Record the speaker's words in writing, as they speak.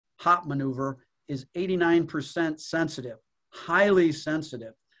hop maneuver is 89% sensitive, highly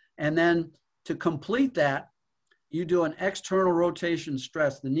sensitive. And then to complete that, you do an external rotation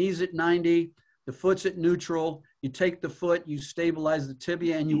stress. The knee's at 90, the foot's at neutral. You take the foot, you stabilize the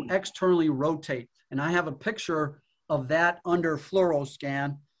tibia, and you externally rotate. And I have a picture of that under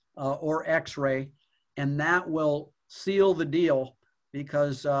fluoroscan or x-ray, and that will seal the deal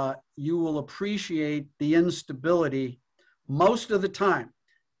because you will appreciate the instability most of the time.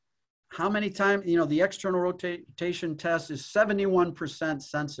 How many times, you know, the external rotation test is 71%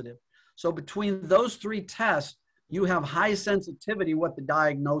 sensitive. So between those three tests, you have high sensitivity what the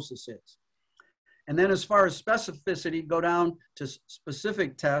diagnosis is. And then as far as specificity, go down to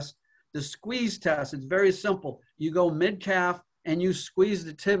specific tests. The squeeze test, it's very simple. You go mid-calf and you squeeze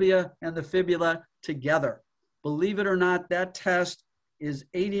the tibia and the fibula together. Believe it or not, that test is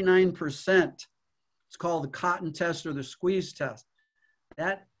 89%. It's called the cotton test or the squeeze test.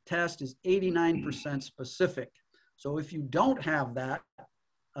 That test is 89% specific. So if you don't have that,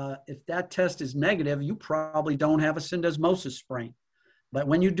 if that test is negative, you probably don't have a syndesmosis sprain. But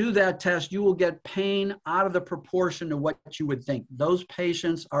when you do that test, you will get pain out of the proportion to what you would think. Those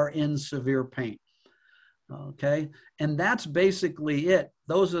patients are in severe pain. Okay, and that's basically it.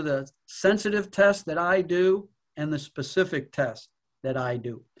 Those are the sensitive tests that I do and the specific tests that I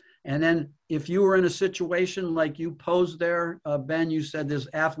do. And then if you were in a situation like you posed there, Ben, you said this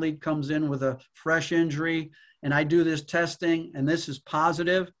athlete comes in with a fresh injury and I do this testing and this is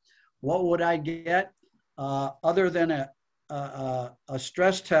positive, what would I get other than a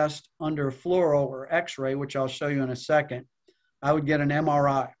stress test under fluoro or x-ray, which I'll show you in a second? I would get an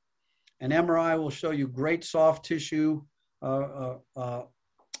MRI. An MRI will show you great soft tissue. It'll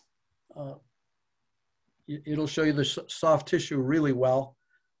show you the soft tissue really well,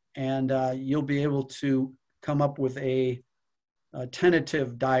 and you'll be able to come up with a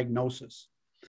tentative diagnosis.